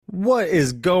What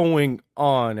is going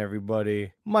on,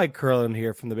 everybody? Mike Curlin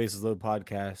here from the Bases Load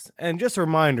podcast. And just a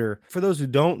reminder, for those who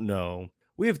don't know,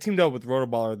 we have teamed up with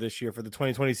Rotoballer this year for the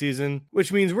 2020 season,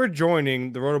 which means we're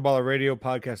joining the Rotoballer Radio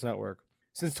Podcast Network.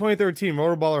 Since 2013,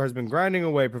 Rotoballer has been grinding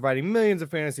away, providing millions of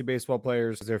fantasy baseball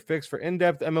players their fix for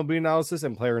in-depth MLB analysis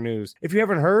and player news. If you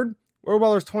haven't heard,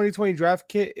 Rotoballer's 2020 draft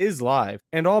kit is live,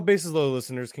 and all Bases Loaded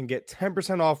listeners can get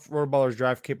 10% off Rotoballer's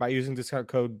draft kit by using discount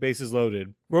code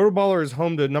BASESLOADED. Rotoballer is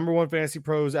home to number one Fantasy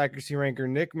Pros accuracy ranker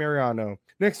Nick Mariano.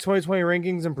 Nick's 2020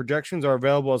 rankings and projections are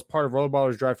available as part of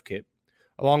Rotoballer's draft kit,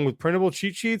 along with printable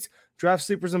cheat sheets, draft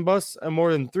sleepers and busts, and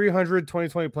more than 300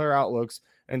 2020 player outlooks,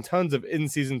 and tons of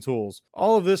in-season tools.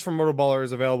 All of this from Rotoballer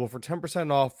is available for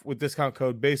 10% off with discount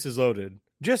code BASESLOADED.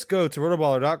 Just go to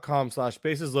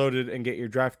rotoballer.com/basesloaded and get your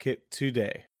draft kit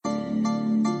today. And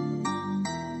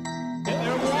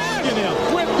they're walking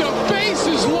him with the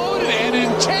bases loaded and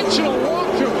intentional walk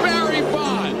to Barry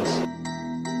Bonds.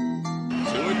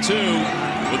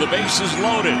 2-2 with the bases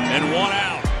loaded and one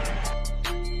out.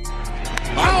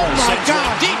 Oh my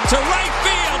God! Deep to right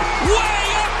field,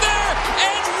 way up there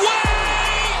and way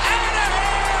out of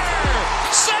here.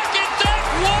 Second deck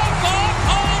walk-off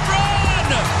home run.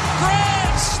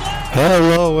 Grand slam.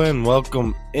 Hello and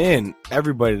welcome in,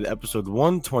 everybody, to episode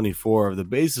 124 of the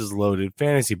Bases Loaded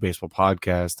Fantasy Baseball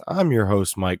Podcast. I'm your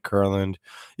host, Mike Curland.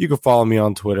 You can follow me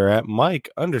on Twitter at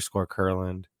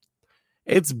Mike_Curland.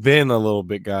 It's been a little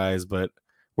bit, guys, but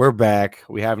we're back.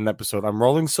 We have an episode. I'm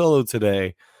rolling solo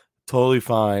today. Totally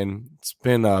fine. It's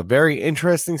been a very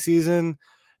interesting season.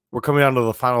 We're coming down to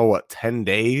the final, 10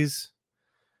 days?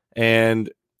 And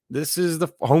this is the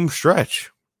home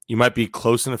stretch. You might be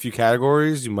close in a few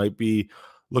categories. You might be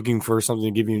looking for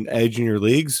something to give you an edge in your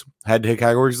leagues, head-to-head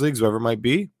categories leagues, whatever it might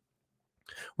be.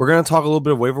 We're going to talk a little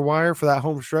bit of waiver wire for that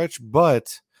home stretch,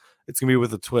 but it's going to be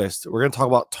with a twist. We're going to talk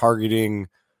about targeting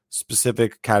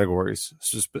specific categories,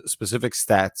 specific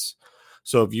stats.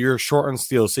 So if you're short on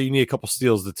steals, say you need a couple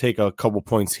steals to take a couple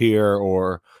points here,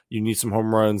 or you need some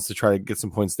home runs to try to get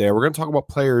some points there, we're going to talk about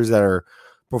players that are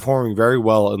performing very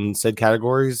well in said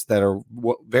categories that are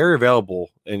very available,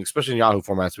 and especially in Yahoo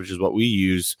formats, which is what we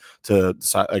use to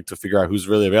decide, to figure out who's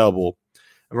really available.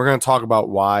 And we're going to talk about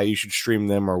why you should stream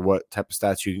them or what type of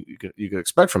stats you could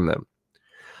expect from them.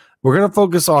 We're going to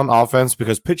focus on offense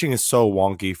because pitching is so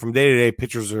wonky. From day to day,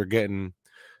 pitchers are getting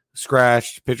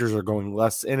scratched. Pitchers are going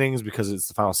less innings because it's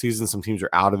the final season. Some teams are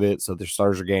out of it, so their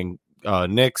starters are getting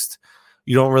nixed.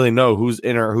 You don't really know who's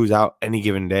in or who's out any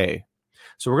given day.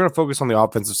 So we're going to focus on the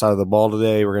offensive side of the ball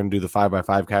today. We're going to do the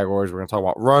 5x5 categories. We're going to talk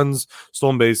about runs,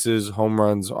 stolen bases, home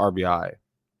runs, RBI.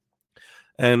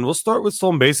 And we'll start with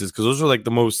stolen bases because those are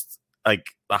the most, the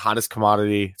hottest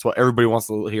commodity. It's what everybody wants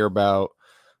to hear about.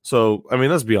 So,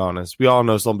 let's be honest. We all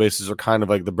know stolen bases are kind of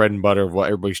like the bread and butter of what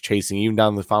everybody's chasing, even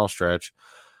down the final stretch.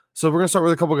 So we're going to start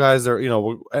with a couple guys that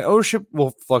are, ownership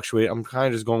will fluctuate. I'm kind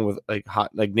of just going with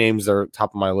hot names that are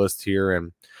top of my list here.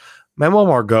 And Manuel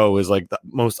Margot is the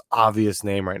most obvious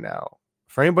name right now.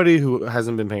 For anybody who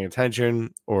hasn't been paying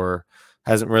attention or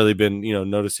hasn't really been,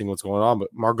 noticing what's going on, but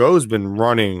Margot's been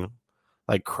running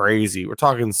like crazy. We're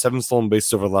talking 7 stolen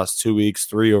bases over the last 2 weeks,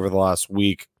 3 over the last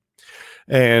week.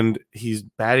 And he's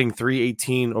batting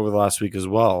 .318 over the last week as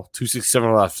well.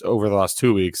 .267 over the last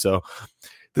 2 weeks. So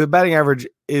the batting average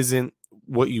isn't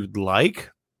what you'd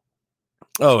like.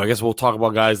 Oh, I guess we'll talk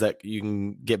about guys that you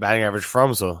can get batting average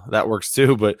from, so that works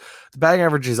too. But the batting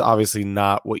average is obviously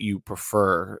not what you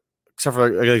prefer, except for,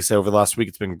 like I said, over the last week,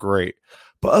 it's been great.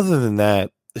 But other than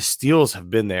that, the steals have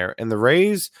been there, and the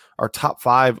Rays are top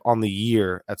 5 on the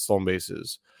year at stolen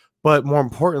bases. But more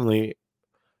importantly,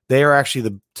 they are actually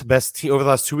the best team. Over the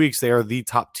last 2 weeks, they are the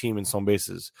top team in stolen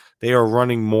bases. They are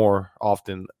running more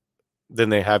often than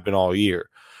they have been all year.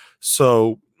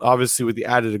 So obviously, with the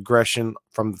added aggression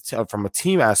from a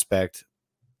team aspect,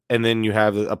 and then you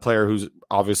have a player who's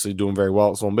obviously doing very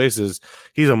well at stolen bases,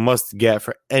 he's a must-get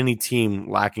for any team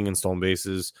lacking in stolen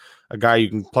bases. A guy you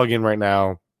can plug in right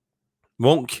now,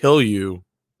 won't kill you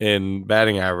in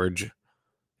batting average.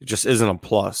 It just isn't a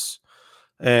plus.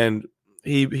 And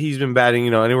he's been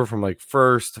batting, anywhere from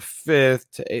first to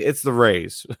fifth to eighth. It's the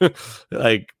Rays.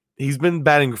 He's been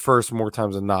batting first more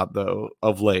times than not, though,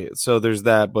 of late. So there's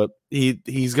that, but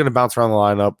he's going to bounce around the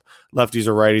lineup. Lefties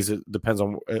or righties,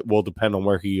 it will depend on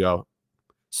where he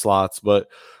slots. But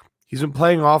he's been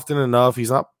playing often enough. He's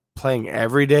not playing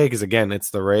every day because, again, it's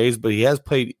the Rays, but he has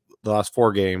played the last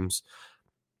 4 games.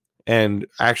 And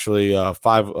actually, 5,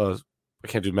 I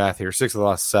can't do math here, 6 of the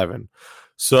last 7.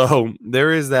 So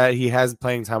there is that. He has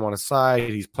playing time on his side.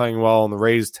 He's playing well, and the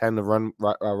Rays tend to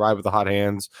ride with the hot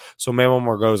hands. So Manuel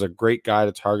Margot is a great guy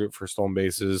to target for stolen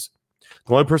bases.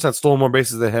 The only person that's stolen more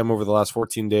bases than him over the last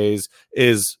 14 days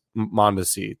is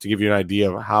Mondesi, to give you an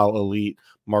idea of how elite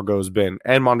Margot's been.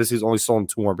 And Mondesi's only stolen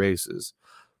 2 more bases.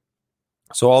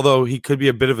 So although he could be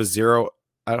a bit of a zero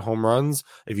at home runs,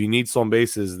 if you need stolen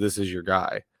bases, this is your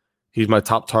guy. He's my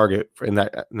top target in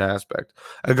that aspect.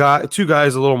 Two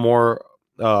guys a little more,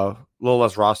 a little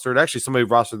less rostered. Actually, somebody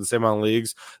rostered the same amount of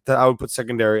leagues that I would put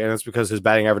secondary, and it's because his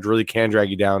batting average really can drag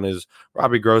you down, is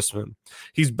Robbie Grossman.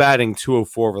 He's batting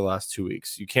 204 over the last 2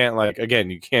 weeks. You can't,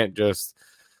 you can't just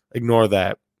ignore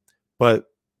that. But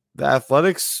the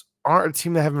Athletics aren't a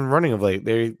team that have been running of late.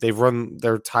 They're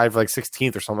tied for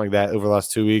 16th or something like that over the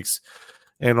last 2 weeks.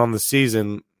 And on the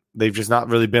season, they've just not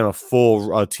really been a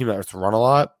full team that has to run a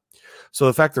lot. So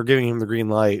the fact they're giving him the green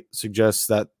light suggests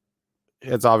that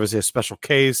it's obviously a special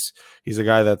case. He's a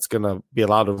guy that's going to be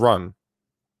allowed to run.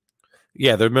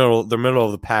 Yeah, they're middle of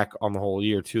the pack on the whole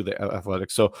year too, the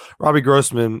Athletics. So Robbie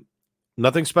Grossman,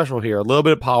 nothing special here. A little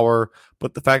bit of power,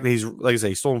 but the fact that he's, like I say,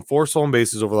 he's stolen 4 stolen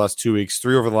bases over the last 2 weeks,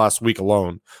 3 over the last week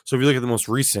alone. So if you look at the most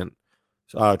recent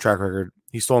track record,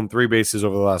 he's stolen 3 bases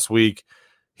over the last week.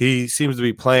 He seems to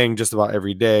be playing just about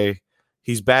every day.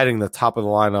 He's batting the top of the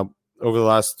lineup. Over the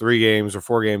last 3 games or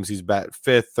 4 games, he's bat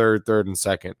 5th, 3rd, and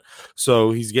 2nd.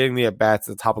 So he's getting the at-bats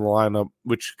at the top of the lineup,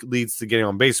 which leads to getting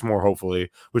on base more,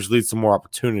 hopefully, which leads to more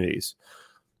opportunities.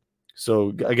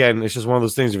 So, again, it's just one of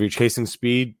those things. If you're chasing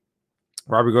speed,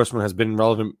 Robbie Grossman has been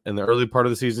relevant in the early part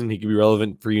of the season. He can be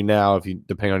relevant for you now,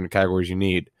 depending on your categories you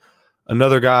need.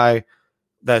 Another guy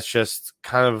that's just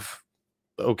kind of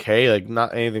okay,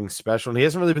 not anything special. And he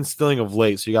hasn't really been stealing of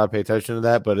late, so you got to pay attention to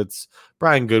that. But it's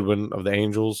Brian Goodwin of the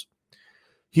Angels.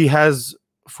 He has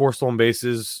 4 stolen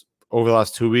bases over the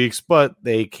last 2 weeks, but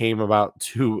they came over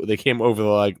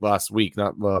the last week,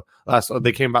 not the last.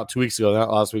 They came about 2 weeks ago,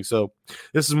 not last week. So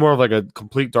this is more of a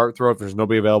complete dart throw if there's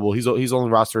nobody available. He's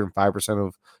only rostered in 5%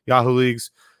 of Yahoo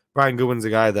leagues. Brian Goodwin's a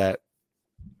guy that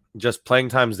just playing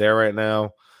time's there right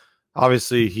now.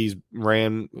 Obviously, he's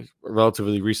ran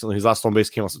relatively recently. His last stolen base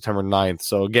came on September 9th.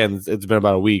 So again, it's been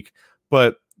about a week,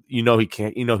 but he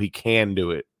can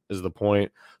do it. Is the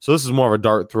point. So this is more of a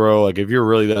dart throw. If you're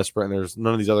really desperate and there's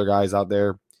none of these other guys out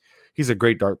there, he's a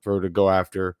great dart throw to go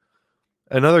after.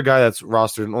 Another guy that's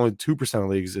rostered in only 2% of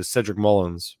leagues is Cedric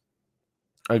Mullins,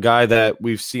 a guy that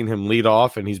we've seen him lead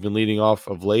off, and he's been leading off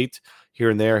of late here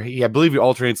and there. I believe he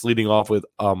alternates leading off with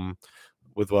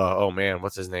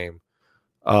what's his name?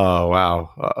 Oh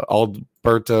wow,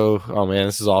 Alberto. Oh man,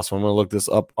 this is awesome. I'm gonna look this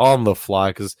up on the fly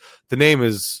because the name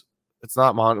it's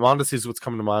not Mondesi is what's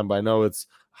coming to mind, but I know it's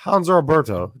Hanser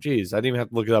Alberto. Jeez, I didn't even have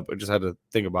to look it up. I just had to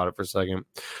think about it for a second.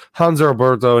 Hanser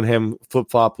Alberto and him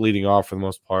flip-flop leading off for the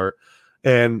most part.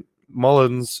 And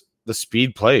Mullins, the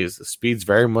speed plays. The speed's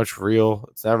very much real.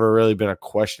 It's never really been a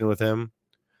question with him.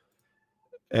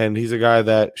 And he's a guy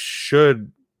that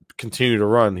should continue to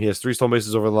run. He has 3 stolen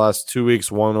bases over the last 2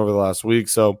 weeks, 1 over the last week.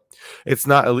 So it's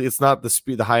not the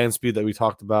speed, the high-end speed that we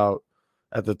talked about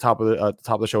at the top of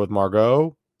the show with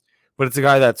Margot. But it's a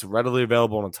guy that's readily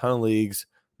available in a ton of leagues.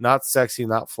 Not sexy,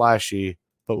 not flashy,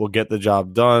 but will get the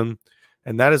job done.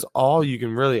 And that is all you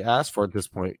can really ask for at this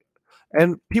point.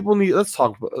 And people let's go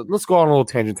on a little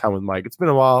tangent time with Mike. It's been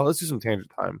a while. Let's do some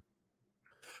tangent time.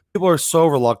 People are so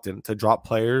reluctant to drop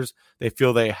players they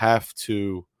feel they have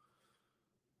to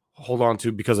hold on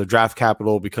to because of draft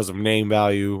capital, because of name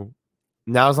value.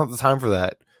 Now is not the time for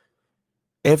that.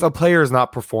 If a player is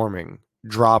not performing,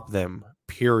 drop them,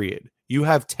 period. You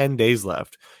have 10 days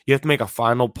left. You have to make a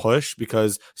final push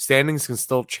because standings can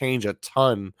still change a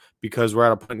ton because we're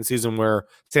at a point in the season where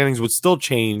standings would still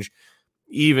change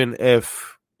even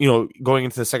if, going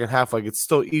into the second half, it's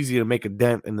still easy to make a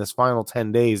dent in this final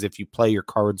 10 days if you play your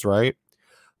cards right.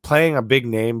 Playing a big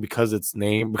name because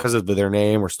of their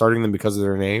name or starting them because of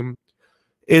their name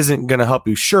isn't going to help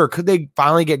you. Sure, could they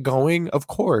finally get going? Of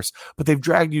course, but they've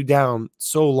dragged you down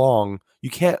so long. You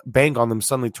can't bank on them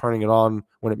suddenly turning it on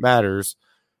when it matters.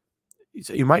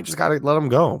 You might just got to let them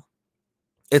go.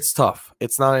 It's tough.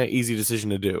 It's not an easy decision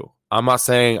to do. I'm not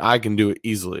saying I can do it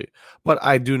easily, but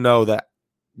I do know that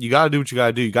you got to do what you got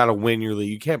to do. You got to win your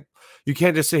league. You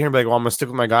can't just sit here and be like, well, I'm going to stick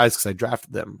with my guys because I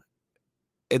drafted them.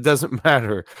 It doesn't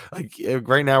matter.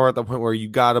 Right now we're at the point where you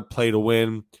got to play to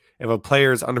win. If a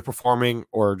player is underperforming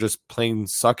or just plain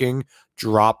sucking,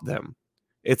 drop them.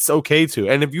 It's okay to.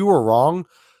 And if you were wrong,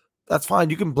 that's fine.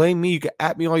 You can blame me. You can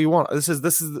at me all you want. This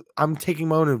is. I'm taking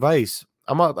my own advice.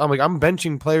 I'm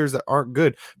benching players that aren't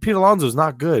good. Pete Alonso's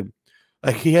not good.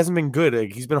 He hasn't been good.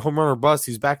 He's been a home run or bust.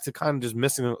 He's back to kind of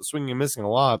just swinging and missing a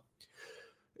lot.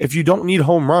 If you don't need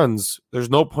home runs, there's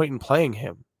no point in playing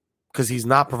him because he's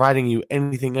not providing you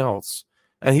anything else.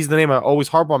 And he's the name I always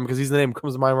harp on because he's the name that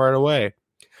comes to mind right away.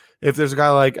 If there's a guy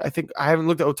like, I think I haven't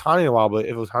looked at Ohtani in a while, but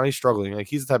if Ohtani's struggling, like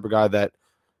he's the type of guy that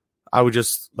I would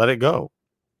just let it go.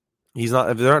 He's not,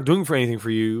 if they're not doing for anything for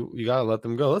you, you gotta let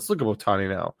them go. Let's look at Ohtani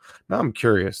now. Now I'm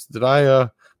curious. Did I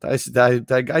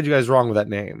guide you guys wrong with that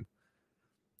name?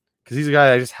 Because he's a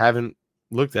guy I just haven't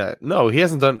looked at. No, he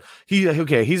hasn't done.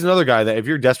 He's another guy that if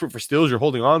you're desperate for steals, you're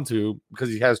holding on to because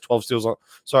he has 12 steals on.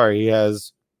 Sorry, he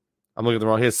has. I'm looking at the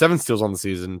wrong. He has 7 steals on the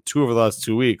season, 2 over the last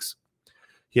 2 weeks.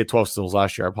 He had 12 steals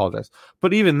last year. I apologize,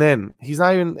 but even then, he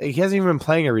hasn't even been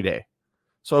playing every day.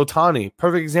 So Ohtani,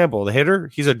 perfect example. The hitter,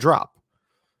 he's a drop.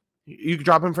 You can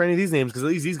drop him for any of these names because at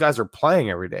least these guys are playing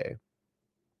every day.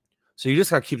 So you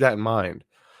just got to keep that in mind.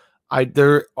 I'm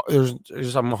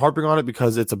harping on it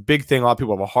because it's a big thing. A lot of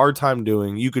people have a hard time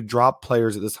doing. You could drop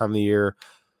players at this time of the year.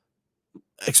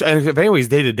 And if anybody's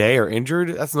day to day or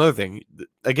injured, that's another thing.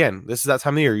 Again, this is that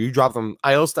time of the year. You drop them.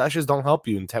 IL stashes don't help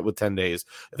you with 10 days.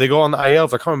 If they go on the IL,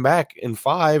 if they're coming back in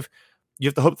 5, you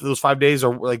have to hope that those 5 days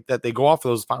are like that they go off for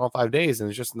those final 5 days, and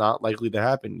it's just not likely to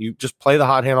happen. You just play the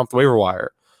hot hand off the waiver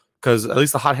wire because at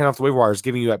least the hot hand off the waiver wire is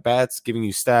giving you at bats, giving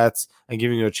you stats, and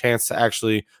giving you a chance to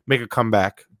actually make a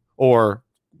comeback or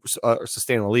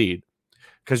sustain a lead.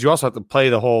 Because you also have to play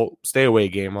the whole stay away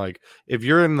game. Like if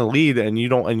you're in the lead and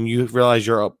you realize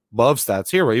you're above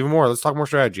stats here, even more. Let's talk more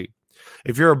strategy.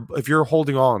 If you're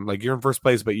holding on, like you're in first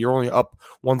place, but you're only up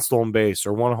 1 stolen base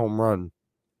or 1 home run,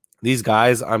 these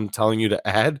guys I'm telling you to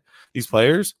add, these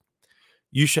players,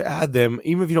 you should add them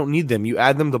even if you don't need them. You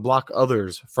add them to block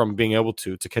others from being able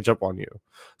to catch up on you.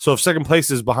 So if second place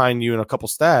is behind you in a couple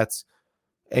stats,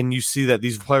 and you see that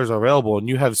these players are available, and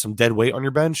you have some dead weight on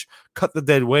your bench, cut the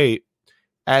dead weight.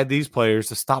 Add these players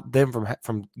to stop them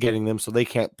from getting them so they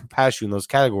can't pass you in those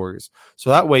categories. So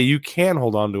that way you can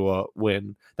hold on to a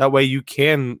win. That way you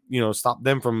can, stop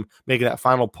them from making that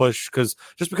final push. Because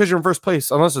just because you're in first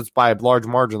place, unless it's by a large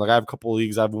margin, like I have a couple of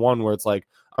leagues, I have one where it's like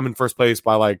I'm in first place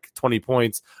by like 20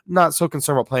 points. Not so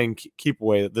concerned about playing keep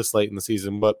away this late in the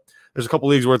season, but there's a couple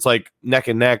of leagues where it's like neck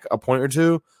and neck, a point or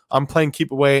two. I'm playing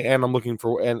keep away and I'm looking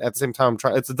for, and at the same time,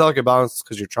 it's a delicate balance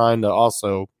because you're trying to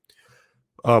also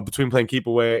between playing keep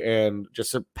away and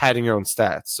just padding your own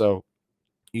stats. So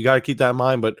you got to keep that in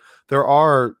mind, but there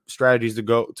are strategies to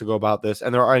go about this.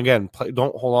 And there are, again,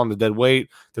 don't hold on to dead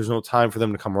weight. There's no time for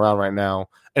them to come around right now.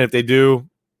 And if they do,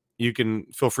 you can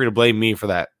feel free to blame me for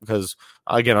that because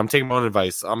again, I'm taking my own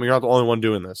advice. You're not the only one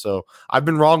doing this. So I've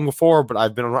been wrong before, but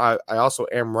I also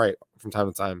am right from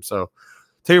time to time. So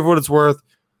take it for what it's worth.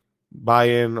 Buy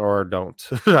in or don't.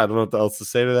 I don't know what else to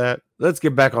say to that. Let's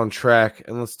get back on track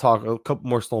and let's talk a couple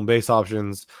more stolen base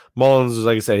options. Mullins,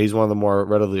 like I said, he's one of the more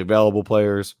readily available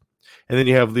players. And then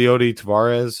you have Leody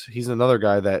Taveras. He's another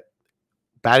guy that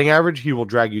batting average, he will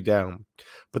drag you down.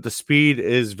 But the speed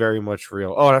is very much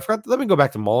real. Oh, and I forgot. Let me go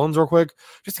back to Mullins real quick.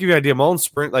 Just to give you an idea, Mullins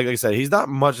sprint, like I said, he's not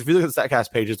much. If you look at the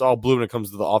StatCast page, it's all blue when it comes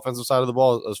to the offensive side of the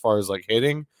ball as far as like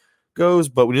hitting goes.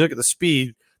 But when you look at the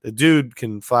speed, the dude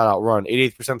can flat out run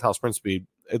 88th percentile sprint speed.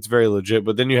 It's very legit.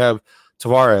 But then you have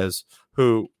Taveras,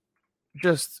 who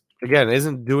just, again,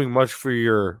 isn't doing much for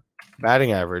your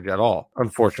batting average at all,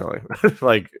 unfortunately.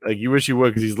 like you wish he would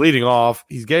because he's leading off.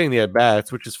 He's getting the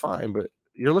at-bats, which is fine. But if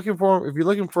you're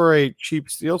looking for a cheap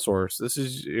steal source, this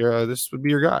would be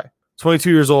your guy.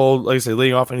 22 years old, like I say,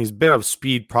 leading off, and he's been a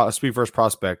speed first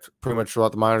prospect pretty much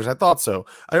throughout the minors. I thought so.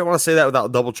 I didn't want to say that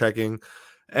without double checking.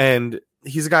 And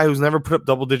he's a guy who's never put up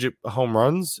double-digit home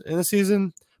runs in a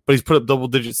season, but he's put up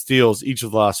double-digit steals each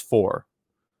of the last 4.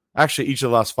 Actually, each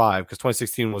of the last 5, because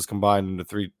 2016 was combined into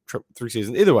three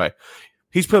seasons. Either way,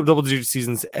 he's put up double-digit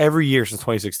seasons every year since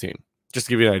 2016. Just to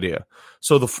give you an idea.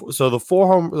 So the 4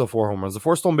 home runs, the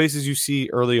 4 stolen bases you see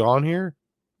early on here,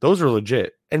 those are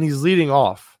legit, and he's leading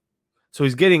off. So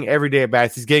he's getting everyday at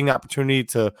bats. He's getting the opportunity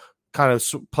to kind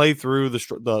of play through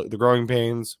the growing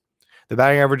pains. The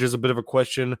batting average is a bit of a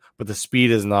question, but the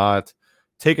speed is not.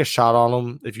 Take a shot on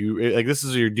him if you like. This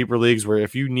is your deeper leagues where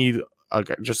if you need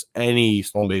just any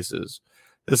stolen bases,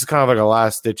 this is kind of like a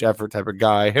last ditch effort type of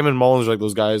guy. Him and Mullins are like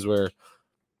those guys where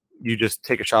you just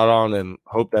take a shot on and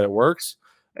hope that it works.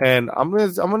 And I'm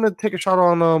gonna take a shot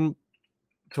on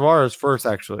Taveras first.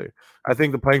 Actually, I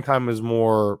think the playing time is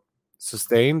more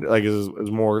sustained, like is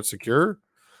more secure,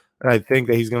 and I think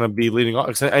that he's gonna be leading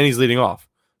off, and he's leading off.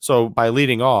 So by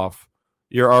leading off,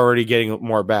 you're already getting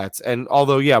more bats. And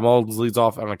although, Mullins leads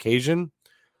off on occasion,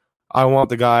 I want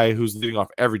the guy who's leading off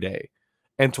every day.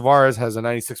 And Taveras has a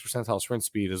 96th percentile sprint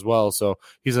speed as well. So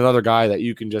he's another guy that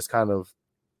you can just kind of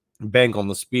bank on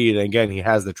the speed. And again, he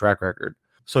has the track record.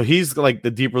 So he's like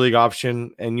the deeper league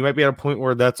option. And you might be at a point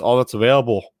where that's all that's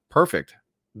available. Perfect.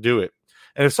 Do it.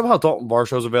 And if somehow Dalton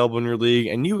Varsho is available in your league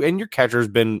and your catcher's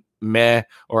been meh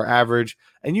or average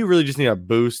and you really just need a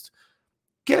boost,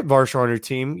 get Varsho on your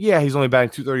team. Yeah, he's only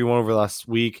batting 231 over the last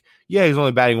week. Yeah, he's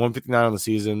only batting 159 on the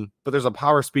season, but there's a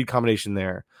power speed combination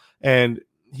there. And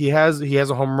he has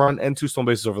a home run and 2 stolen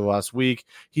bases over the last week.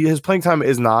 His playing time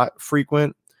is not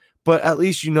frequent, but at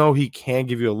least he can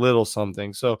give you a little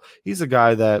something. So he's a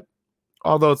guy that,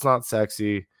 although it's not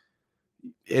sexy,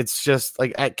 it's just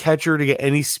like at catcher to get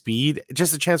any speed,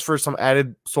 just a chance for some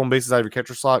added stolen bases out of your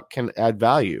catcher slot can add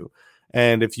value.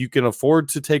 And if you can afford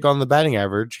to take on the batting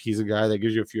average, he's a guy that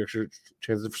gives you a few extra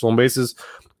chances for stolen bases.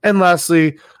 And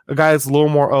lastly, a guy that's a little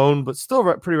more owned, but still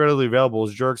pretty readily available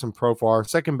is Jurickson Profar,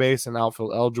 second base and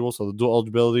outfield eligible, so the dual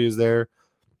eligibility is there.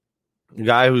 A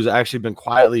guy who's actually been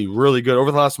quietly really good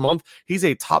over the last month. He's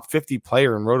a top 50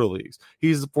 player in Roto Leagues.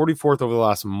 He's the 44th over the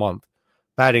last month,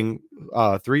 batting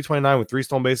 329 with 3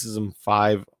 stolen bases and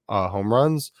 5 home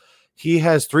runs. He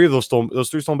has 3 of those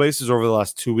 3 stolen bases over the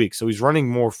last 2 weeks, so he's running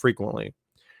more frequently.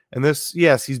 And this,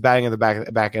 yes, he's batting at the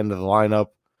back end of the lineup,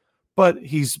 but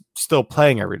he's still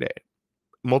playing every day.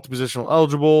 Multi-positional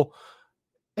eligible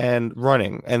and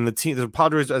running. And the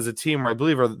Padres as a team, I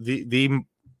believe, are the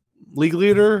league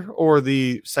leader or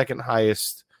the second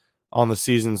highest on the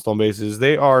season stolen bases.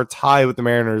 They are tied with the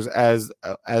Mariners as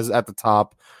at the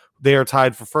top. They are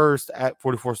tied for first at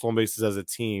 44 stolen bases as a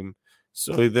team.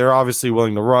 So they're obviously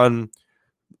willing to run.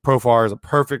 Profar is a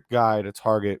perfect guy to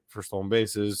target for stolen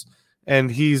bases. And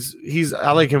he's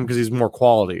I like him because he's more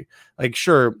quality. Like,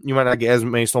 sure, you might not get as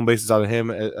many stolen bases out of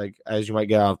him as you might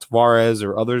get out of Tavares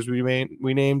or others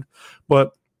we named,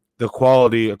 but the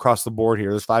quality across the board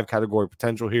here, there's 5 category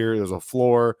potential here. There's a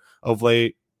floor of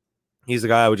late. He's the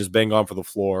guy I would just bang on for the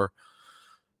floor.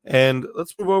 And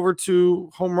let's move over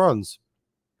to home runs.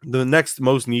 The next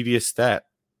most neediest stat.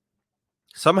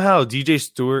 Somehow DJ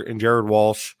Stewart and Jared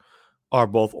Walsh are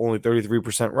both only 33%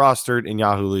 rostered in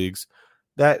Yahoo leagues.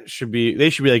 They should be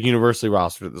like universally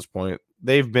rostered at this point.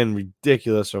 They've been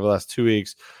ridiculous over the last 2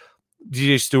 weeks.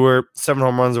 DJ Stewart, 7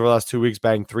 home runs over the last 2 weeks,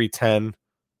 batting 310,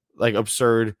 like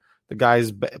absurd. The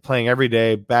guy's playing every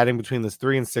day, batting between this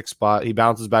 3 and 6 spot. He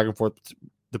bounces back and forth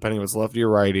depending if it's lefty or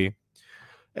righty.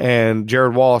 And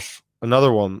Jared Walsh,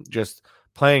 another one, just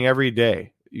playing every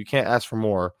day. You can't ask for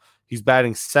more. He's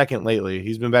batting second lately.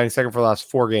 He's been batting second for the last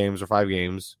 4 games or 5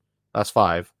 games. Last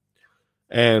 5.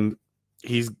 And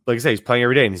he's, like I say, he's playing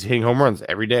every day and he's hitting home runs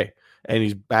every day. And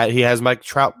he has Mike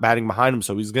Trout batting behind him,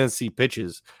 so he's going to see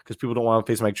pitches because people don't want to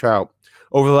face Mike Trout.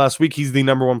 Over the last week, he's the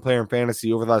number 1 player in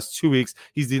fantasy. Over the last 2 weeks,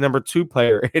 he's the number 2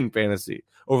 player in fantasy.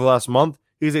 Over the last month,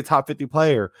 he's a top 50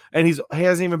 player. And he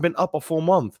hasn't even been up a full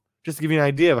month, just to give you an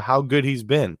idea of how good he's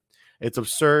been. It's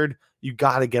absurd. You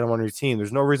got to get him on your team.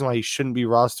 There's no reason why he shouldn't be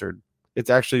rostered. It's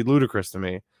actually ludicrous to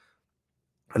me.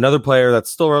 Another player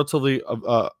that's still relatively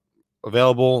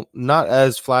available, not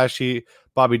as flashy,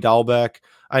 Bobby Dahlbeck.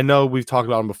 I know we've talked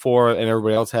about him before, and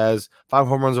everybody else has 5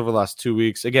 home runs over the last 2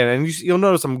 weeks. Again, and you'll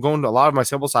notice I'm going to a lot of my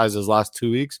sample sizes last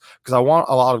 2 weeks because I want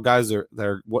a lot of guys that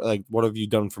are what have you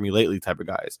done for me lately type of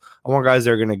guys. I want guys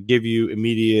that are going to give you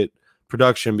immediate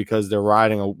production because they're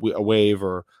riding a wave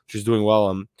or just doing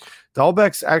well.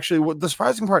 Dahlbeck's actually, the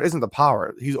surprising part isn't the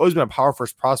power. He's always been a power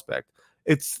first prospect.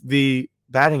 It's the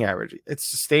batting average. It's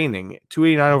sustaining.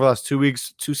 289 over the last 2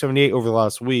 weeks, 278 over the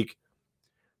last week.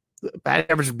 The batting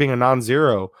average being a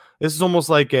non-zero. This is almost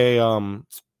like a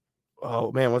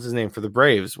what's his name for the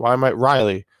Braves?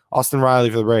 Austin Riley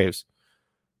for the Braves.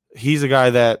 He's a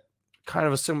guy that kind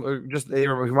of a similar, it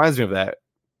reminds me of that.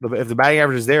 If the batting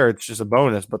average is there, it's just a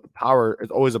bonus, but the power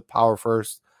is always a power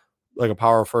first, like a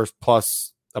power first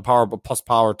plus a power plus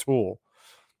power tool.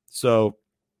 So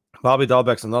Bobby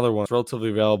Dahlbeck's another one. It's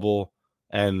relatively available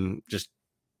and just,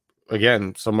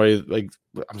 again, somebody like,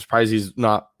 I'm surprised he's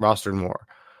not rostered more.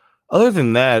 Other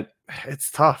than that,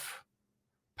 it's tough.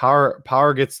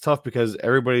 Power gets tough because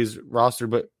everybody's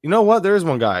rostered. But you know what? There is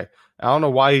one guy. I don't know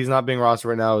why he's not being rostered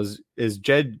right now. Is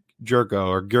Jed Gyorko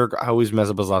or Gyorko? I always mess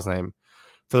up his last name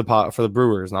for the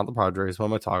Brewers, not the Padres. What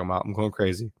am I talking about? I'm going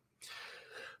crazy.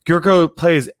 Gyorko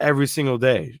plays every single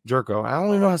day. Gyorko. I don't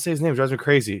even know how to say his name. It drives me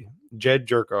crazy. Jed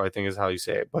Gyorko, I think is how you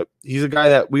say it. But he's a guy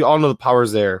that we all know the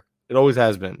power's there. It always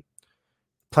has been.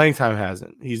 Playing time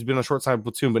hasn't. He's been a short time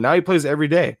platoon, but now he plays every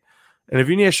day. And if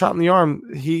you need a shot in the arm,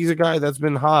 he's a guy that's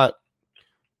been hot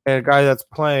and a guy that's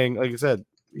playing, like I said,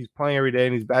 he's playing every day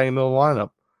and he's batting in the middle of the lineup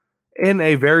in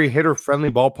a very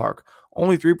hitter-friendly ballpark.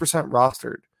 Only 3%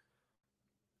 rostered.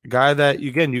 A guy that,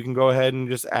 again, you can go ahead and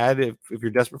just add if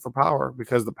you're desperate for power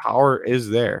because the power is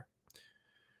there.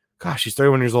 Gosh, he's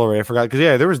 31 years old already. I forgot. Because,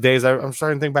 yeah, there was days, I'm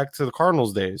starting to think back to the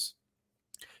Cardinals days.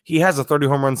 he has a 30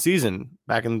 home run season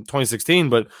back in 2016.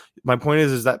 But my point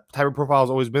is that type of profile has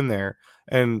always been there.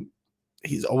 And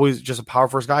he's always just a power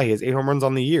first guy. He has 8 home runs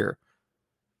on the year.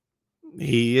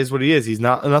 He is what he is. He's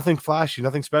nothing flashy,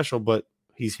 nothing special, but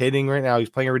he's hitting right now. He's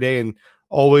playing every day, and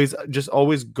always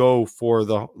go for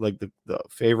the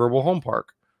favorable home park.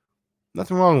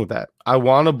 Nothing wrong with that. I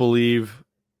want to believe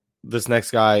this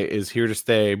next guy is here to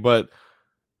stay, but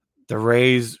the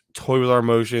Rays toy with our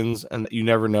emotions, and you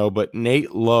never know. But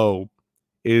Nate Lowe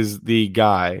is the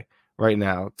guy right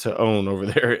now to own over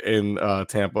there in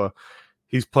Tampa.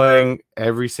 He's playing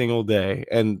every single day,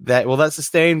 and will that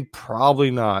sustain?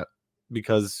 Probably not,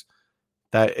 because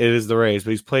that it is the Rays.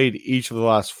 But he's played each of the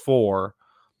last 4,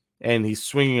 and he's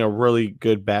swinging a really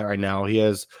good bat right now. He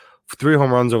has 3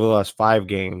 home runs over the last 5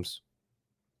 games.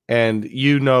 And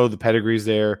the pedigree's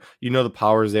there, the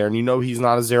power's there, and he's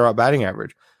not a 0-out batting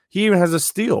average. He even has a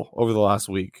steal over the last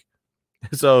week.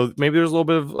 So maybe there's a little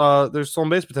bit of there's some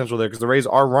base potential there because the Rays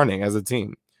are running as a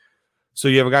team. So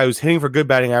you have a guy who's hitting for good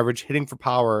batting average, hitting for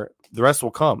power. The rest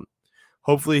will come.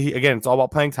 Hopefully, it's all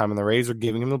about playing time, and the Rays are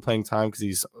giving him the playing time because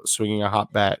he's swinging a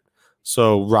hot bat.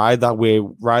 So ride that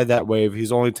wave.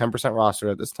 He's only 10%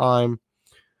 rostered at this time.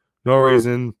 No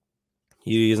reason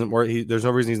he isn't worth. There's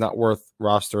no reason he's not worth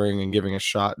rostering and giving a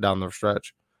shot down the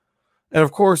stretch. And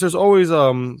of course, there's always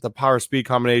the power speed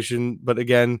combination, but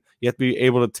again, you have to be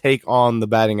able to take on the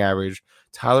batting average.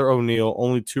 Tyler O'Neill,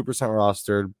 only 2%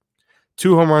 rostered,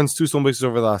 2 home runs, 2 stolen bases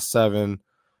over the last 7.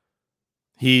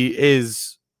 He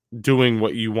is doing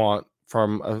what you want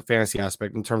from a fantasy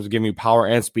aspect in terms of giving you power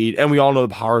and speed. And we all know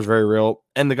the power is very real.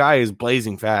 And the guy is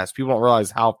blazing fast. People don't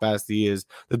realize how fast he is.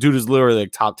 The dude is literally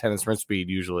like top 10 in sprint speed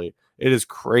usually. It is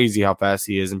crazy how fast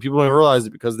he is. And people don't realize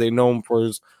it because they know him for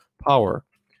his power.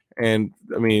 And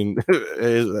I mean,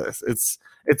 it's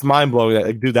mind-blowing that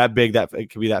a dude that big, that it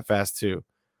could be that fast too.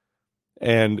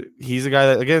 And he's a guy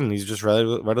that, again, he's just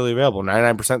readily available.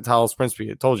 99 percentile sprint speed.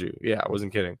 I told you. Yeah, I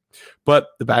wasn't kidding. But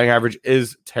the batting average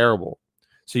is terrible.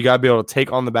 So you got to be able to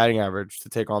take on the batting average to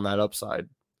take on that upside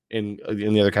in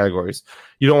the other categories.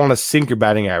 You don't want to sink your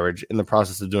batting average in the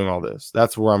process of doing all this.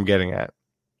 That's where I'm getting at.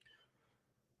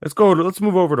 Let's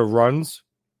move over to runs.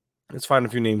 Let's find a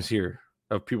few names here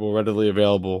of people readily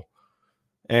available.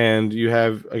 And you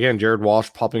have, again, Jared Walsh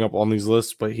popping up on these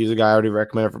lists, but he's a guy I already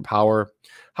recommended for power.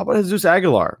 How about Jesus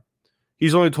Aguilar?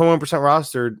 He's only 21%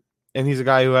 rostered, and he's a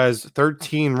guy who has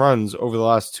 13 runs over the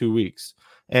last 2 weeks.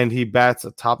 And he bats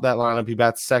atop that lineup. He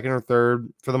bats second or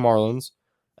third for the Marlins,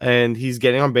 and he's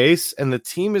getting on base, and the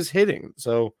team is hitting.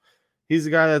 So he's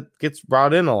a guy that gets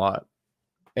brought in a lot.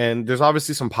 And there's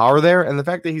obviously some power there, and the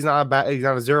fact that he's not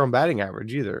a 0 in batting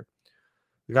average either.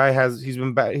 The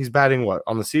guy he's batting what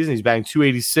on the season? He's batting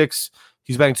 286.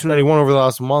 He's batting 291 over the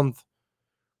last month.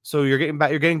 So you're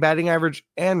getting batting average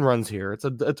and runs here. It's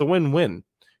a win-win.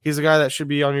 He's a guy that should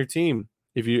be on your team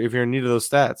if you're in need of those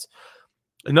stats.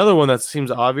 Another one that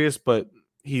seems obvious, but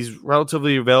he's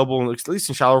relatively available, at least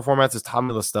in shallower formats, is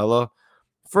Tommy La Stella.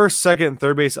 First, second, and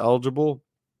third base eligible.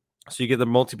 So you get the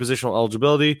multi-positional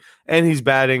eligibility, and he's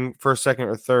batting first, second,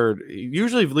 or third,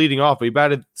 usually leading off, but he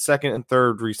batted second and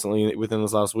third recently within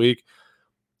this last week.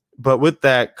 But with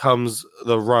that comes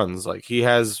the runs. Like he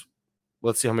has,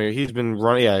 let's see how many he's been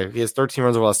running. Yeah, he has 13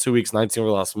 runs over the last 2 weeks, 19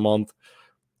 over the last month.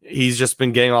 He's just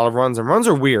been getting a lot of runs, and runs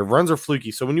are weird. Runs are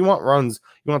fluky. So when you want runs,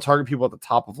 you want to target people at the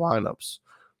top of lineups.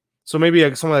 So maybe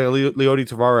someone like Leody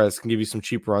Taveras can give you some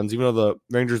cheap runs, even though the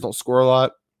Rangers don't score a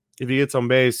lot. If he gets on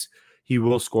base, he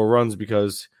will score runs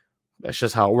because that's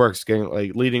just how it works. Getting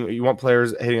like leading, you want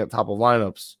players hitting at the top of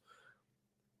lineups,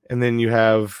 and then you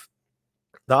have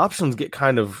the options get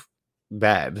kind of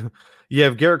bad. You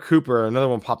have Garrett Cooper, another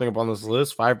one popping up on this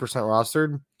list, 5%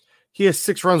 rostered. He has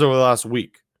 6 runs over the last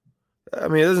week. I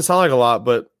mean, it doesn't sound like a lot,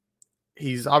 but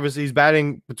he's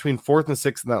batting between 4th and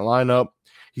 6th in that lineup.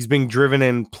 He's being driven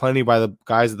in plenty by the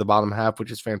guys at the bottom half,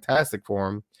 which is fantastic for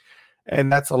him.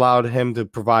 And that's allowed him to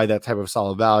provide that type of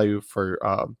solid value for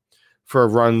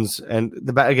runs. And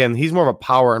again, he's more of a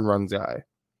power and runs guy.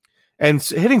 And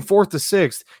hitting 4th to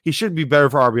 6th, he should be better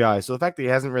for RBI. So the fact that he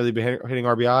hasn't really been hitting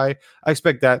RBI, I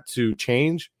expect that to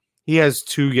change. He had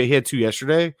 2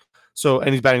 yesterday. So,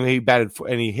 and he batted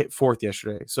and he hit 4th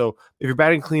yesterday. So if you're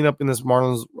batting cleanup in this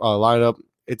Marlins lineup,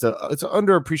 it's an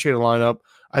underappreciated lineup.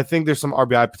 I think there's some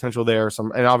RBI potential there.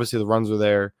 And obviously the runs are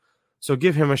there. So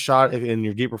give him a shot in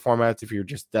your deeper formats if you're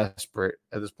just desperate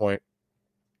at this point.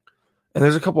 And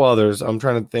there's a couple others I'm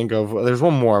trying to think of. There's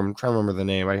one more. I'm trying to remember the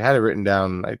name. I had it written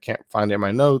down. I can't find it in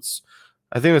my notes.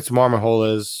 I think it's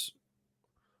Marmolejos.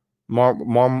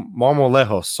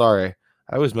 Sorry.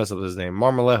 I always mess up his name.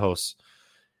 Marmolejos.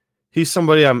 he's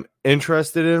somebody I'm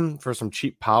interested in for some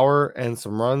cheap power and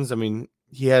some runs. I mean,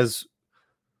 he has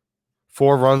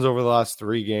 4 runs over the last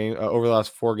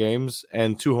 4 games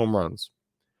and 2 home runs.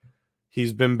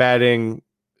 He's been batting,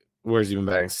 where's he been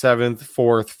batting? 7th,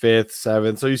 4th, 5th,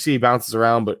 7th. So you see he bounces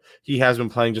around, but he has been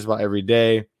playing just about every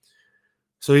day.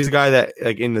 So he's a guy that,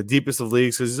 like, in the deepest of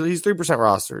leagues, because he's 3%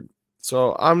 rostered.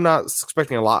 So I'm not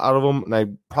expecting a lot out of him, and I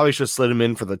probably should have slid him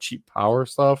in for the cheap power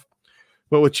stuff.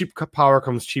 But with cheap power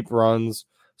comes cheap runs.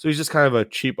 So he's just kind of a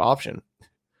cheap option.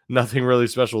 Nothing really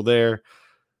special there.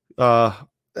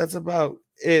 That's about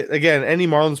it. Again, any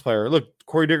Marlins player. Look,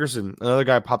 Corey Dickerson, another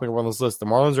guy popping up on this list. The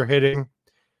Marlins are hitting.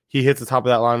 He hits the top of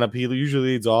that lineup. He usually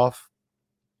leads off.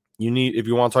 If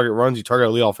you want to target runs, you target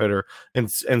a leadoff hitter. And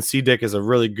C. Dick is a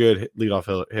really good leadoff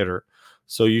hitter.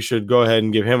 So you should go ahead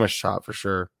and give him a shot for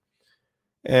sure.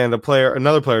 And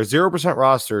another player, 0%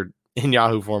 rostered in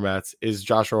Yahoo formats is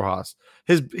Josh Rojas.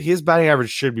 His batting average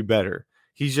should be better.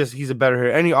 He's a better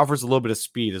hitter, and he offers a little bit of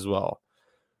speed as well.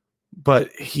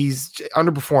 But he's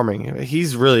underperforming.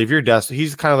 He's really, if you're desperate,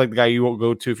 he's kind of like the guy you won't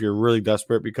go to if you're really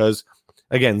desperate because,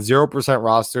 again, 0%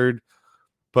 rostered,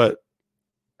 but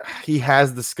he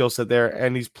has the skill set there,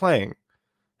 and he's playing,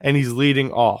 and he's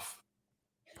leading off.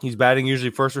 He's batting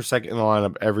usually first or second in the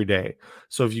lineup every day.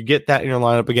 So if you get that in your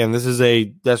lineup, again, this is a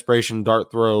desperation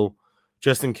dart throw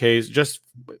just in case, just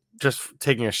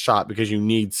taking a shot because you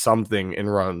need something in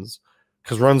runs.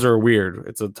 Because runs are weird.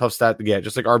 It's a tough stat to get.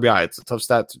 Just like RBI, it's a tough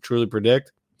stat to truly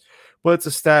predict. But it's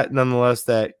a stat nonetheless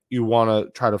that you want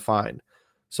to try to find.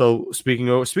 So speaking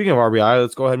of RBI,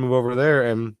 let's go ahead and move over there.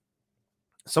 And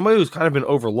somebody who's kind of been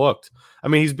overlooked. I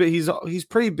mean, he's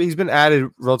been added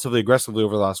relatively aggressively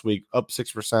over the last week, up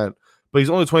 6%. But he's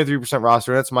only 23%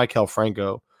 roster. That's Maikel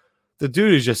Franco. The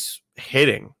dude is just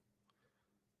hitting.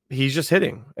 He's just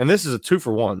hitting. And this is a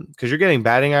 2-for-1 because you're getting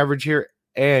batting average here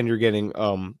and you're getting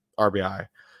RBI.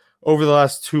 Over the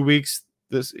last 2 weeks,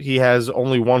 he has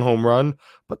only 1 home run,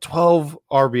 but 12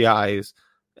 RBIs,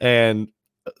 and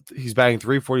he's batting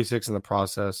 346 in the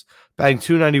process, batting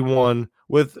 291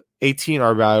 with 18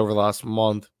 RBI over the last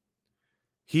month.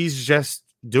 He's just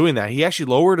doing that. He actually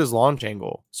lowered his launch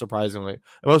angle, surprisingly. And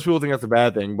most people think that's a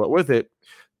bad thing, but with it,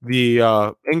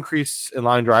 the increase in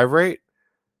line drive rate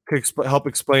could help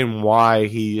explain why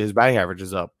his batting average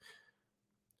is up.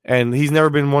 And he's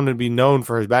never been one to be known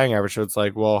for his batting average. So it's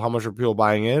like, well, how much are people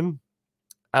buying in?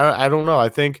 I don't know. I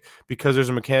think because there's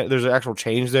an actual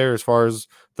change there as far as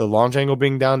the launch angle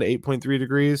being down to 8.3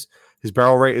 degrees. His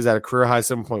barrel rate is at a career high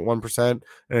 7.1%, and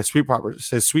his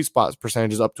sweet spot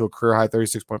percentage is up to a career high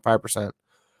 36.5%.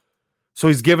 So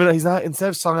he's not, instead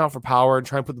of selling out for power and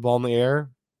trying to put the ball in the air,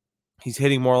 he's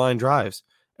hitting more line drives.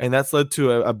 And that's led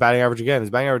to a batting average again. His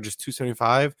batting average is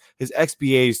 275. His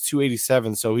XBA is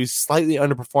 287. So he's slightly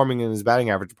underperforming in his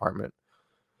batting average department.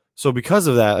 So because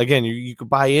of that, again, you could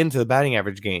buy into the batting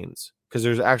average gains because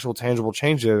there's actual tangible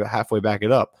change there that halfway back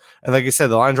it up. And like I said,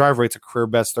 the line drive rate's a career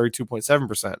best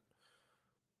 32.7%.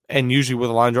 And usually when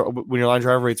your line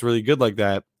drive rate's really good like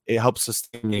that, it helps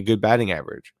sustain a good batting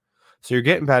average. So you're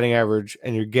getting batting average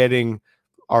and you're getting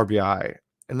RBI.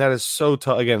 And that is so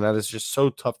tough. Again, that is just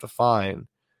so tough to find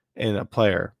in a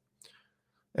player.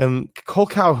 And Cole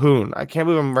Calhoun, I can't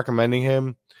believe I'm recommending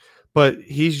him, but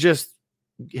he's just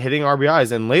hitting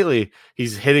RBIs. And lately,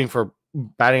 he's hitting for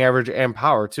batting average and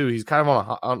power, too. He's kind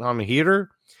of on a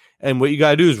heater. And what you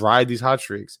got to do is ride these hot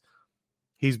streaks.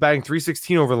 He's batting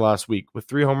 316 over the last week with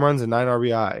 3 home runs and 9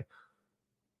 RBI.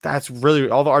 That's really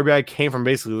all the RBI came from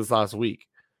basically this last week.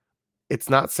 It's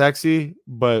not sexy,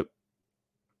 but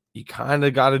you kind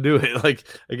of got to do it. Like,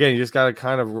 again, you just got to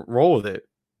kind of roll with it.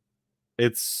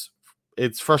 It's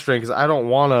frustrating because I don't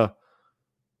want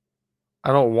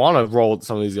to roll with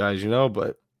some of these guys,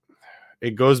 but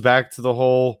it goes back to the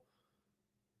whole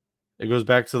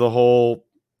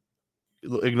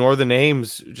ignore the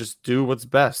names, just do what's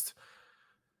best.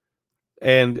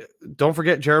 And don't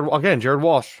forget Jared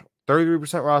Walsh, 33%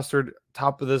 rostered,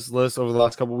 top of this list over the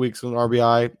last couple of weeks in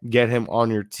RBI. Get him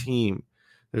on your team.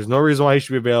 There's no reason why he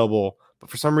should be available, but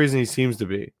for some reason he seems to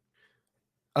be.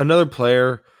 Another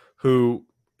player who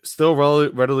still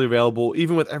readily available,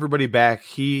 even with everybody back,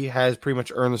 he has pretty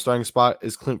much earned the starting spot,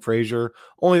 is Clint Frazier.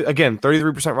 Only, again,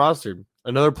 33% rostered.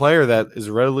 Another player that is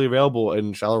readily available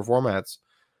in shallower formats.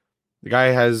 The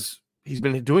guy he's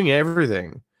been doing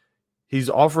everything.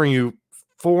 He's offering you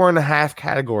 4.5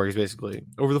 categories, basically,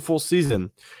 over the full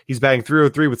season. He's batting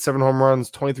 303 with 7 home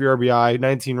runs, 23 RBI,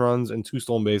 19 runs, and 2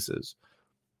 stolen bases.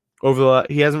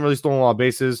 He hasn't really stolen a lot of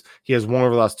bases. He has 1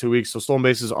 over the last 2 weeks. So stolen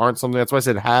bases aren't something. That's why I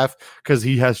said half, because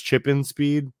he has chip-in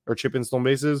speed or chip-in stolen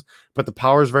bases. But the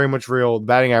power is very much real. The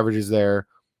batting average is there.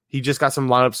 He just got some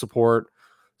lineup support.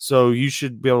 So you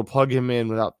should be able to plug him in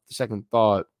without second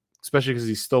thought, especially because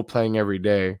he's still playing every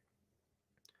day.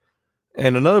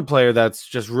 And another player that's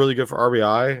just really good for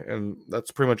RBI, and that's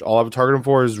pretty much all I've targeted him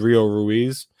for, is Rio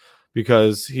Ruiz,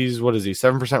 because he's,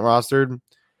 7% rostered,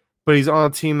 but he's on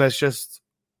a team that's just,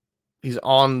 he's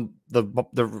on the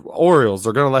Orioles.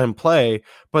 They're going to let him play,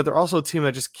 but they're also a team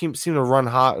that just seem to run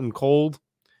hot and cold,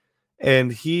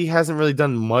 and he hasn't really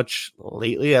done much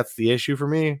lately. That's the issue for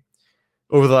me.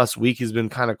 Over the last week, he's been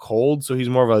kind of cold, so he's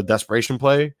more of a desperation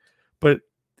play, but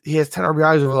he has 10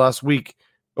 RBIs over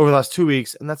the last 2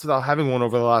 weeks, and that's without having one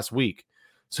over the last week.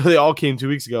 So they all came 2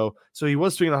 weeks ago. So he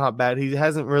was swinging a hot bat. He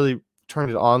hasn't really turned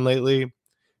it on lately,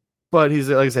 but he's,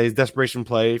 like I say, he's desperation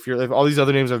play. If all these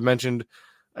other names I've mentioned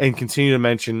and continue to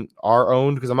mention are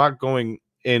owned, because I'm not going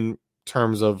in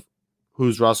terms of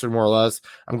who's rostered more or less.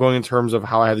 I'm going in terms of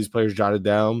how I have these players jotted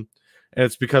down, and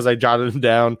it's because I jotted them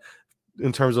down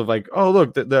in terms of like, oh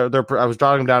look, I was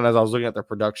jotting them down as I was looking at their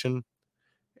production,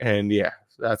 and yeah,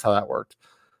 that's how that worked.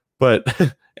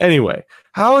 But anyway,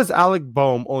 how is Alec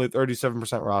Bohm only 37%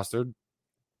 rostered?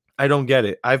 I don't get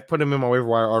it. I've put him in my waiver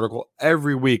wire article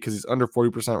every week because he's under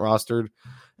 40% rostered,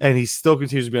 and he still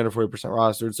continues to be under 40%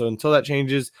 rostered. So until that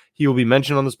changes, he will be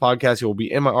mentioned on this podcast. He will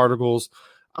be in my articles.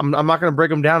 I'm not going to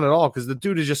break him down at all because the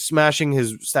dude is just smashing.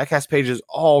 His StatCast pages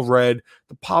all red.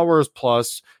 The power is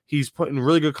plus. He's putting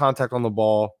really good contact on the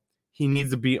ball. He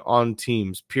needs to be on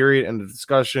teams, period. End of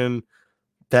discussion.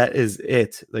 That is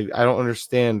it. Like, I don't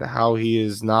understand how he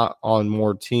is not on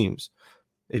more teams.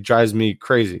 It drives me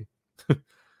crazy.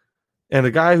 And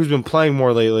the guy who's been playing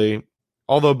more lately,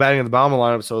 although batting at the bottom of the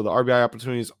lineup, so the RBI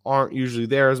opportunities aren't usually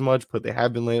there as much, but they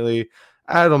have been lately.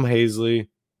 Adam Hazley,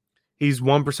 he's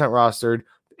 1% rostered,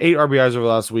 8 RBIs over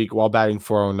the last week while batting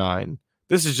 409.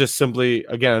 This is just simply,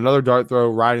 again, another dart throw,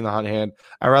 riding the hot hand.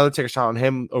 I'd rather take a shot on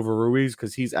him over Ruiz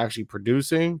because he's actually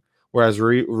producing, whereas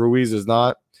Ruiz is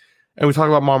not. And we talked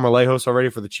about Marmolejos already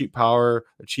for the cheap power,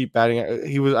 the cheap batting.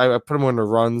 I put him under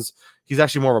runs. He's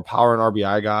actually more of a power and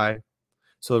RBI guy.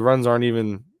 So the runs aren't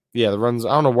even, the runs, I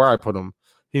don't know where I put him.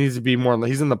 He needs to be more,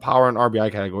 he's in the power and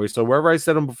RBI category. So wherever I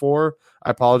said him before, I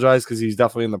apologize because he's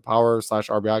definitely in the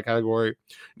power/RBI category.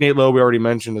 Nate Lowe, we already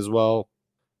mentioned as well.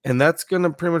 And that's going to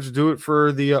pretty much do it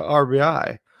for the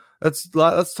RBI.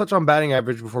 Let's touch on batting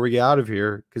average before we get out of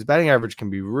here, because batting average can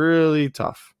be really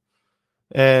tough.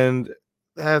 And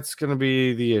that's going to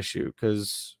be the issue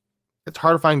because it's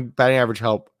hard to find batting average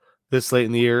help this late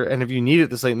in the year. And if you need it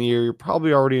this late in the year, you're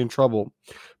probably already in trouble.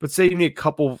 But say you need a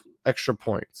couple extra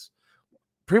points.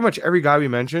 Pretty much every guy we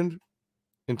mentioned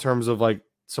in terms of like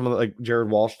some of the like Jared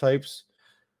Walsh types,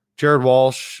 Jared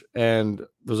Walsh and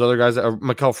those other guys, that are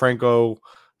Maikel Franco,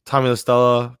 Tommy La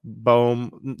Stella,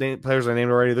 Bohm, players I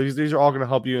named already. These are all going to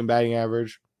help you in batting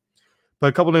average. But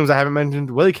a couple names I haven't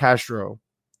mentioned, Willie Castro.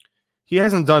 He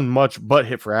hasn't done much but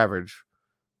hit for average.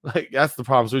 Like, that's the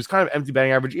problem. So he's kind of empty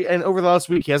batting average. And over the last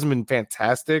week, he hasn't been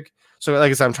fantastic. So,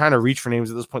 like I said, I'm trying to reach for names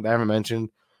at this point that I haven't mentioned.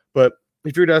 But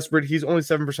if you're desperate, he's only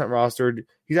 7% rostered.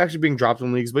 He's actually being dropped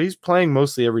in leagues, but he's playing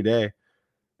mostly every day.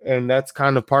 And that's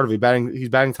kind of part of it. He's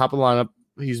batting top of the lineup.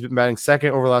 He's been batting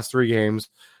second over the last 3 games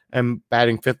and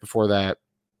batting fifth before that.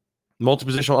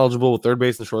 Multi-positional eligible with third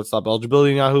base and shortstop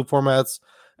eligibility in Yahoo formats.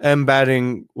 And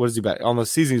batting, what is he batting? On the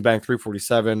season, he's batting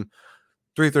 347.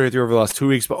 333 over the last 2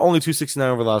 weeks, but only 269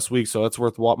 over the last week, so that's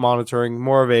worth monitoring.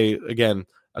 More of a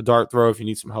dart throw if you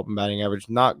need some help in batting average.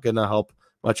 Not going to help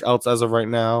much else as of right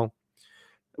now.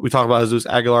 We talked about Jesus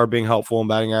Aguilar being helpful in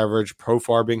batting average,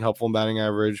 Profar being helpful in batting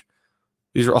average.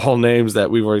 These are all names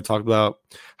that we've already talked about.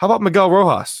 How about Miguel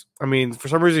Rojas? I mean, for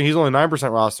some reason, he's only 9%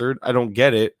 rostered. I don't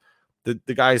get it.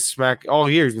 The guy's smack all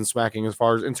year. He's been smacking as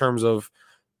far as in terms of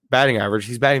batting average.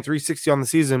 He's batting 360 on the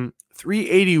season,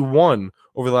 381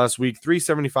 over the last week,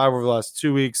 375 over the last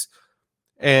 2 weeks,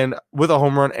 and with a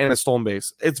home run and a stolen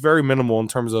base. It's very minimal in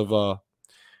terms of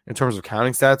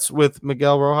counting stats with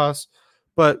Miguel Rojas,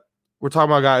 but we're talking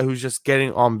about a guy who's just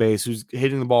getting on base, who's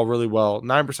hitting the ball really well,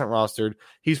 9% rostered.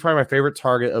 He's probably my favorite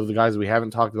target of the guys that we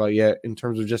haven't talked about yet in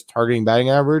terms of just targeting batting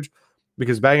average,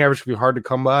 because batting average can be hard to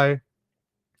come by,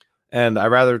 and I'd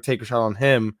rather take a shot on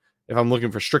him if I'm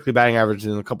looking for strictly batting average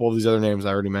than a couple of these other names I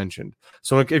already mentioned.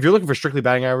 So if you're looking for strictly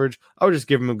batting average, I would just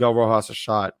give Miguel Rojas a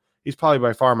shot. He's probably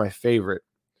by far my favorite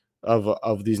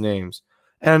of these names.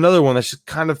 And another one that just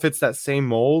kind of fits that same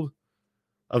mold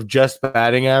of just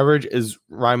batting average is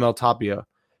Raimel Tapia.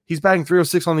 He's batting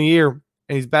 306 on the year,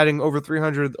 and he's batting over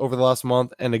 300 over the last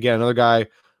month. And again, another guy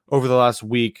over the last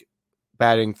week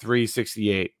batting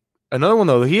 368. Another one,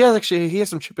 though, he has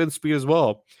some chip in speed as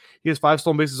well. He has 5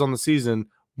 stolen bases on the season,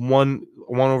 one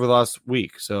over the last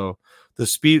week. So The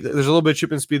speed, there's a little bit of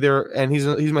chip and speed there, and he's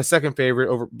my second favorite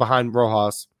over behind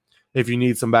Rojas if you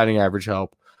need some batting average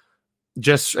help.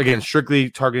 Just, again, strictly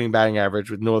targeting batting average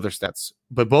with no other stats.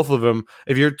 But both of them,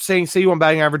 if you're say you want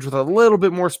batting average with a little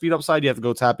bit more speed upside, you have to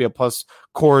go Tapia, plus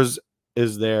Coors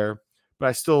is there. But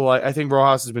I think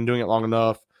Rojas has been doing it long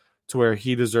enough to where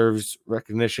he deserves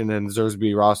recognition and deserves to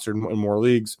be rostered in more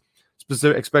leagues,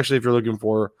 especially if you're looking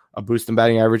for a boost in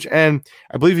batting average. And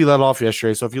I believe he led off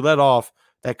yesterday. So if you led off,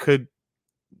 that could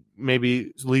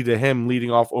maybe lead to him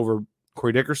leading off over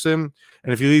Corey Dickerson.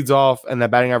 And if he leads off and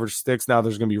that batting average sticks, now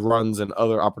there's going to be runs and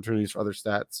other opportunities for other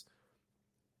stats.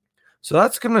 So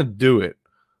that's going to do it.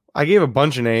 I gave a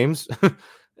bunch of names,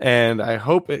 and I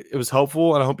hope it was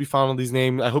helpful, and I hope you found all these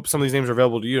names. I hope some of these names are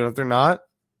available to you, and if they're not,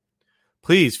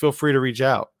 please feel free to reach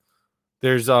out.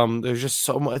 There's just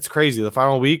so much. It's crazy. It's the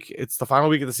final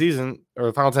week of the season, or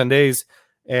the final 10 days,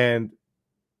 and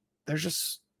there's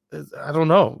just, I don't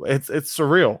know. It's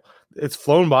surreal. It's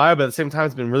flown by, but at the same time,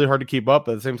 it's been really hard to keep up.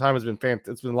 But at the same time, it's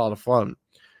been a lot of fun.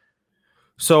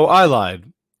 So I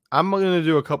lied. I'm going to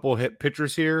do a couple hit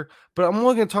pitchers here, but I'm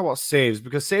only going to talk about saves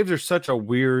because saves are such a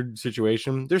weird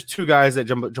situation. There's two guys that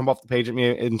jump off the page at me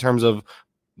in terms of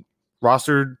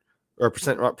rostered or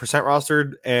percent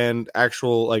rostered and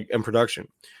actual and production.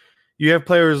 You have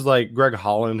players like Greg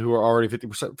Holland who are already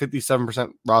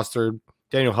 57% rostered.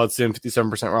 Daniel Hudson, 57%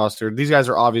 rostered. These guys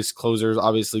are obvious closers,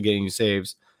 obviously getting you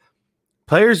saves.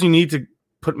 Players you need to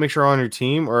make sure on your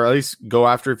team, or at least go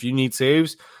after if you need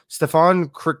saves. Stefan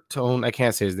Crichtone, I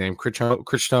can't say his name.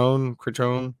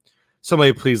 Crichtone.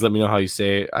 Somebody please let me know how you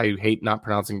say it. I hate not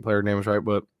pronouncing player names right,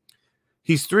 but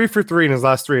he's 3 for 3 in his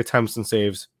last 3 attempts and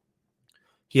saves.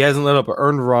 He hasn't let up an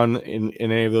earned run in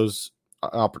any of those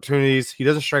opportunities. He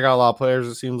doesn't strike out a lot of players,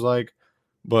 it seems like,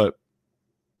 but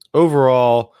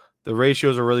overall, the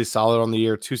ratios are really solid on the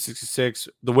year. 266.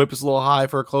 The whip is a little high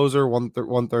for a closer,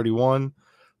 131,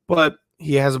 but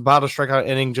he has about a strikeout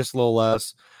inning, just a little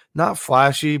less. Not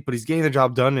flashy, but he's getting the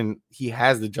job done, and he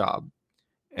has the job.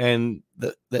 And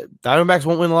the Diamondbacks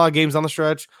won't win a lot of games on the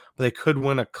stretch, but they could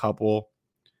win a couple.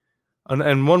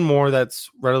 And one more that's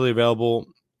readily available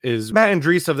is Matt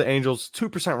Andriese of the Angels, 2%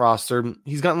 rostered.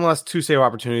 He's gotten the last 2 save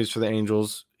opportunities for the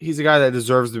Angels. He's a guy that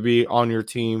deserves to be on your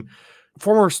team.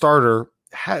 Former starter,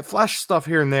 flash stuff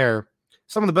here and there.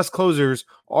 Some of the best closers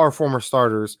are former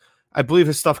starters. I believe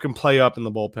his stuff can play up in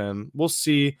the bullpen. We'll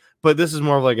see, but this is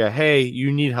more of like a, hey,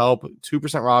 you need help, 2%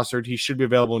 rostered. He should be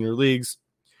available in your leagues.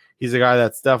 He's a guy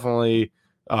that's definitely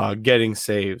getting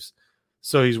saves,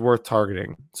 so he's worth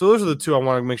targeting. So those are the two I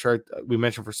want to make sure we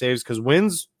mention for saves, because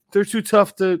wins, they're too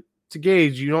tough to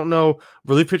gauge. You don't know.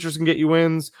 Relief pitchers can get you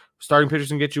wins. Starting pitchers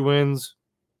can get you wins.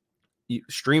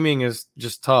 Streaming is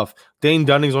just tough. Dane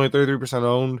Dunning's only 33%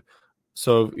 owned.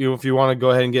 So if you want to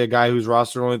go ahead and get a guy who's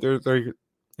rostered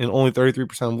only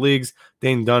 33% of leagues,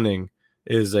 Dane Dunning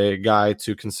is a guy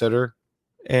to consider.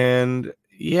 And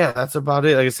yeah, that's about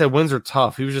it. Like I said, wins are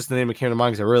tough. He was just the name that came to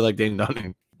mind because I really like Dane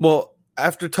Dunning. Well,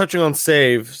 after touching on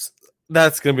saves,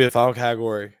 that's going to be the final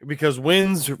category, because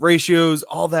wins, ratios,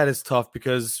 all that is tough,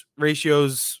 because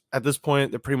ratios at this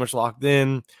point, they're pretty much locked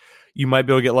in. You might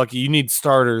be able to get lucky. You need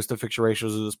starters to fix your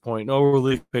ratios at this point. No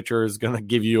relief pitcher is going to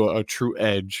give you a true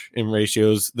edge in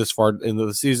ratios this far into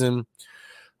the season.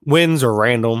 Wins are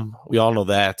random. We all know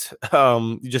that.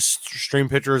 You just stream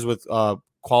pitchers with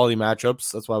quality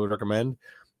matchups. That's what I would recommend.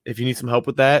 If you need some help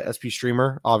with that, SP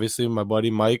Streamer, obviously my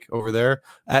buddy Mike over there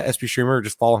at SP Streamer,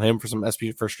 just follow him for some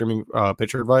SP for streaming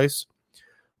pitcher advice.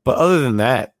 But other than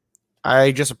that,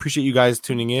 I just appreciate you guys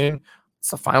tuning in. It's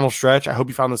the final stretch. I hope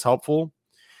you found this helpful.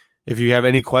 If you have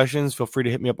any questions, feel free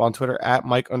to hit me up on Twitter at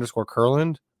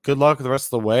Mike_Curland. Good luck the rest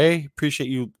of the way. Appreciate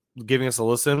you giving us a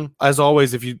listen. As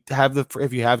always, if you have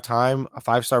time, a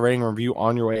 5-star rating review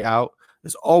on your way out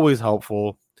is always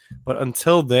helpful. But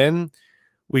until then,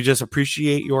 we just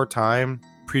appreciate your time,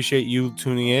 appreciate you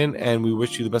tuning in, and we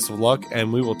wish you the best of luck,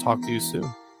 and we will talk to you soon.